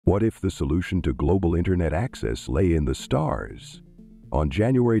What if the solution to global internet access lay in the stars? On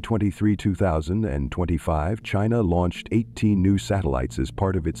January 23, 2025, China launched 18 new satellites as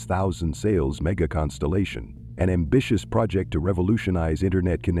part of its 1,000 sails Megaconstellation, an ambitious project to revolutionize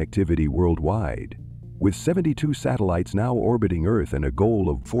internet connectivity worldwide. With 72 satellites now orbiting Earth and a goal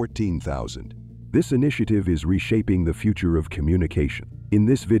of 14,000, this initiative is reshaping the future of communication. In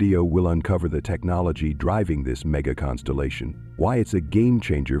this video, we'll uncover the technology driving this megaconstellation, why it's a game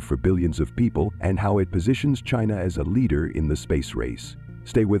changer for billions of people, and how it positions China as a leader in the space race.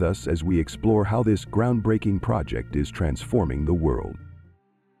 Stay with us as we explore how this groundbreaking project is transforming the world.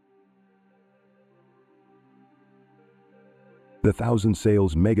 The 1,000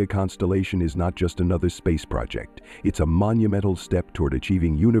 sails megaconstellation is not just another space project. It's a monumental step toward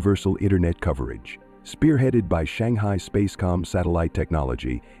achieving universal internet coverage. Spearheaded by Shanghai Spacecom Satellite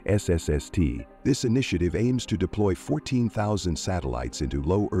Technology, SSST, this initiative aims to deploy 14,000 satellites into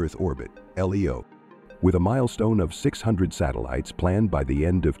low Earth orbit, LEO, with a milestone of 600 satellites planned by the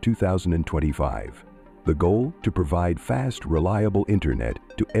end of 2025. The goal? To provide fast, reliable internet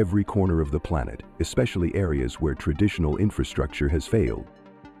to every corner of the planet, especially areas where traditional infrastructure has failed.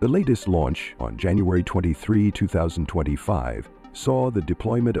 The latest launch, on January 23, 2025, saw the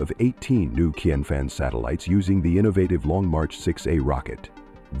deployment of 18 new Qianfan satellites using the innovative Long March 6A rocket.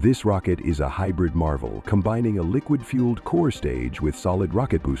 This rocket is a hybrid marvel, combining a liquid-fueled core stage with solid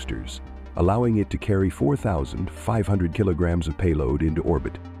rocket boosters, allowing it to carry 4,500 kilograms of payload into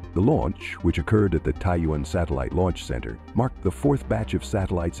orbit. The launch, which occurred at the Taiyuan Satellite Launch Center, marked the fourth batch of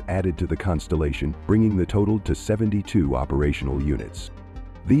satellites added to the constellation, bringing the total to 72 operational units.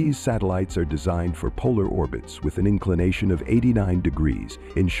 These satellites are designed for polar orbits with an inclination of 89 degrees,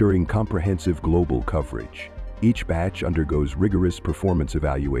 ensuring comprehensive global coverage. Each batch undergoes rigorous performance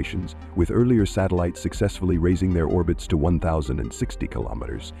evaluations, with earlier satellites successfully raising their orbits to 1,060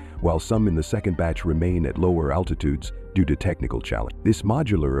 kilometers, while some in the second batch remain at lower altitudes due to technical challenge. This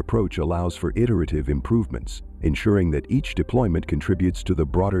modular approach allows for iterative improvements, ensuring that each deployment contributes to the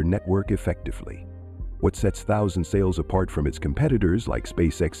broader network effectively. What sets 1,000 sails apart from its competitors like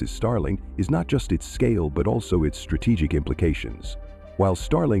SpaceX's Starlink is not just its scale but also its strategic implications. While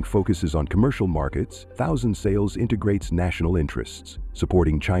Starlink focuses on commercial markets, 1,000 sails integrates national interests,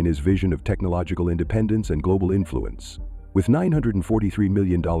 supporting China's vision of technological independence and global influence. With $943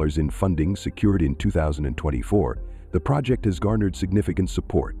 million in funding secured in 2024, the project has garnered significant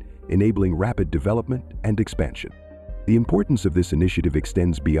support, enabling rapid development and expansion. The importance of this initiative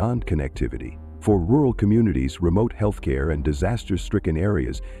extends beyond connectivity. For rural communities, remote healthcare, and disaster-stricken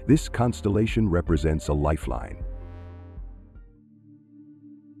areas, this constellation represents a lifeline.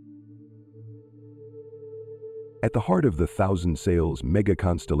 At the heart of the 1,000 sails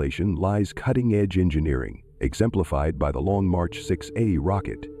megaconstellation lies cutting-edge engineering, exemplified by the Long March 6A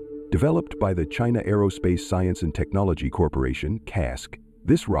rocket. Developed by the China Aerospace Science and Technology Corporation, CASC,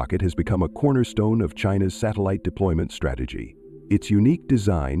 this rocket has become a cornerstone of China's satellite deployment strategy. Its unique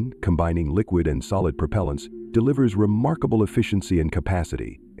design, combining liquid and solid propellants, delivers remarkable efficiency and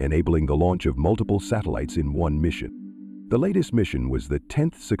capacity, enabling the launch of multiple satellites in one mission. The latest mission was the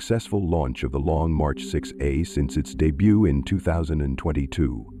 10th successful launch of the Long March 6A since its debut in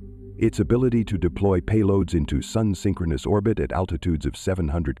 2022. Its ability to deploy payloads into sun-synchronous orbit at altitudes of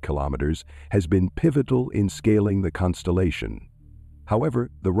 700 kilometers has been pivotal in scaling the constellation. However,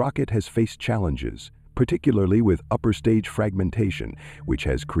 the rocket has faced challenges, particularly with upper stage fragmentation, which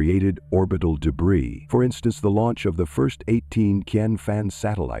has created orbital debris. For instance, the launch of the first 18 Qianfan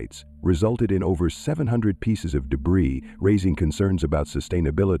satellites resulted in over 700 pieces of debris, raising concerns about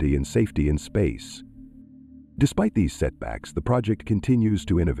sustainability and safety in space. Despite these setbacks, the project continues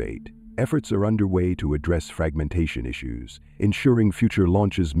to innovate. Efforts are underway to address fragmentation issues, ensuring future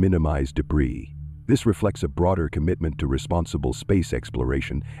launches minimize debris. This reflects a broader commitment to responsible space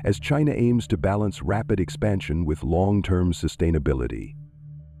exploration as China aims to balance rapid expansion with long-term sustainability.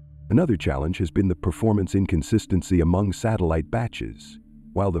 Another challenge has been the performance inconsistency among satellite batches.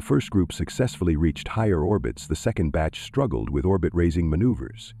 While the first group successfully reached higher orbits, the second batch struggled with orbit-raising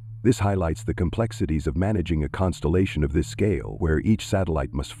maneuvers. This highlights the complexities of managing a constellation of this scale, where each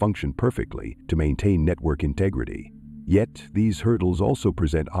satellite must function perfectly to maintain network integrity. Yet, these hurdles also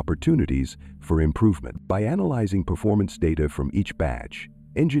present opportunities for improvement. By analyzing performance data from each batch,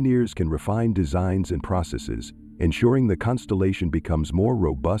 engineers can refine designs and processes, ensuring the constellation becomes more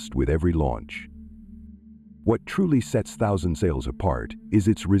robust with every launch. What truly sets 1,000 sails apart is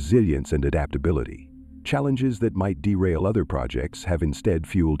its resilience and adaptability. Challenges that might derail other projects have instead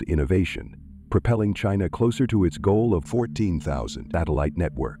fueled innovation, propelling China closer to its goal of 14,000 satellite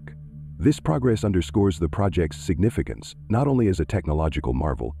network. This progress underscores the project's significance, not only as a technological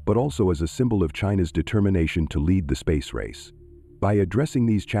marvel, but also as a symbol of China's determination to lead the space race. By addressing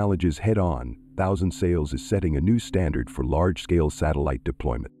these challenges head-on, Thousand Sails is setting a new standard for large-scale satellite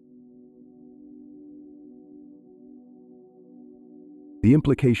deployment. The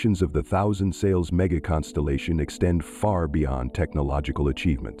implications of the Thousand Sails Megaconstellation extend far beyond technological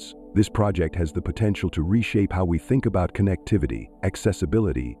achievements. This project has the potential to reshape how we think about connectivity,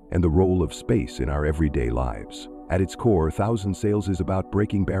 accessibility, and the role of space in our everyday lives. At its core, Thousand Sails is about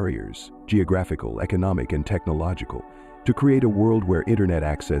breaking barriers, geographical, economic, and technological, to create a world where internet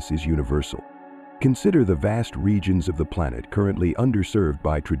access is universal. Consider the vast regions of the planet currently underserved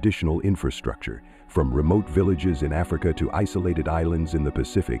by traditional infrastructure. From remote villages in Africa to isolated islands in the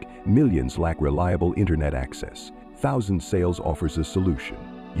Pacific, millions lack reliable internet access. Thousand Sails offers a solution,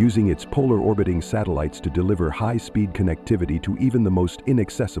 using its polar orbiting satellites to deliver high-speed connectivity to even the most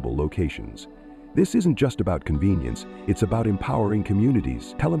inaccessible locations. This isn't just about convenience, it's about empowering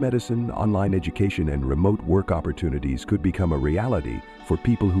communities. Telemedicine, online education, and remote work opportunities could become a reality for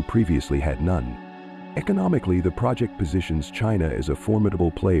people who previously had none. Economically, the project positions China as a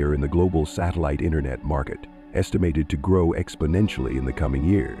formidable player in the global satellite internet market, estimated to grow exponentially in the coming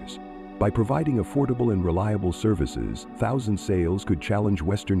years. By providing affordable and reliable services, Thousand Sails could challenge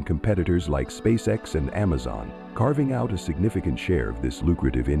Western competitors like SpaceX and Amazon, carving out a significant share of this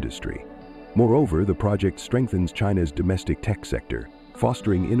lucrative industry. Moreover, the project strengthens China's domestic tech sector,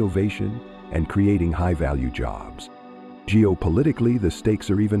 fostering innovation and creating high-value jobs. Geopolitically, the stakes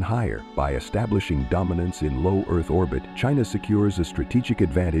are even higher. By establishing dominance in low Earth orbit, China secures a strategic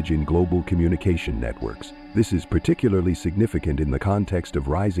advantage in global communication networks. This is particularly significant in the context of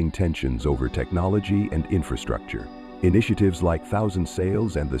rising tensions over technology and infrastructure. Initiatives like Thousand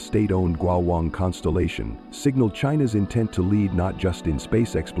Sails and the state-owned Qianfan constellation signal China's intent to lead not just in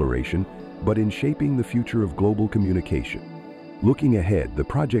space exploration, but in shaping the future of global communication. Looking ahead, the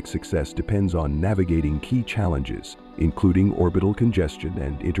project's success depends on navigating key challenges, including orbital congestion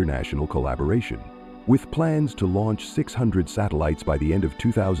and international collaboration. With plans to launch 600 satellites by the end of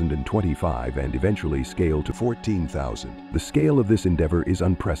 2025 and eventually scale to 14,000, the scale of this endeavor is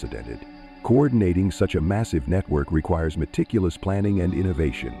unprecedented. Coordinating such a massive network requires meticulous planning and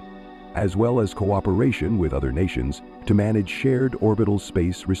innovation, as well as cooperation with other nations to manage shared orbital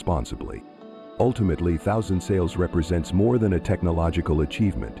space responsibly. Ultimately, Thousand Sails represents more than a technological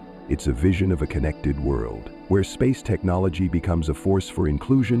achievement. It's a vision of a connected world, where space technology becomes a force for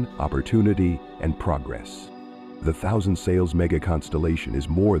inclusion, opportunity, and progress. The Thousand Sails Megaconstellation is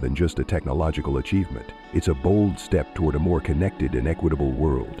more than just a technological achievement. It's a bold step toward a more connected and equitable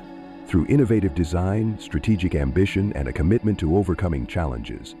world. Through innovative design, strategic ambition, and a commitment to overcoming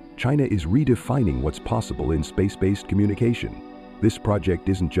challenges, China is redefining what's possible in space-based communication. This project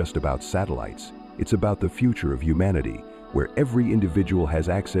isn't just about satellites, it's about the future of humanity, where every individual has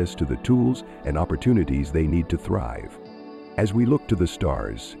access to the tools and opportunities they need to thrive. As we look to the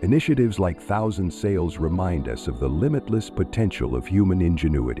stars, initiatives like Thousand Sails remind us of the limitless potential of human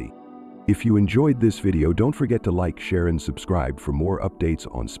ingenuity. If you enjoyed this video, don't forget to like, share, and subscribe for more updates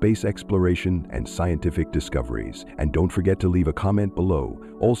on space exploration and scientific discoveries. And don't forget to leave a comment below.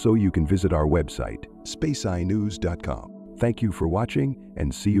 Also, you can visit our website, SpaceEyeNews.com. Thank you for watching,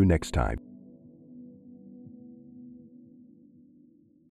 and see you next time.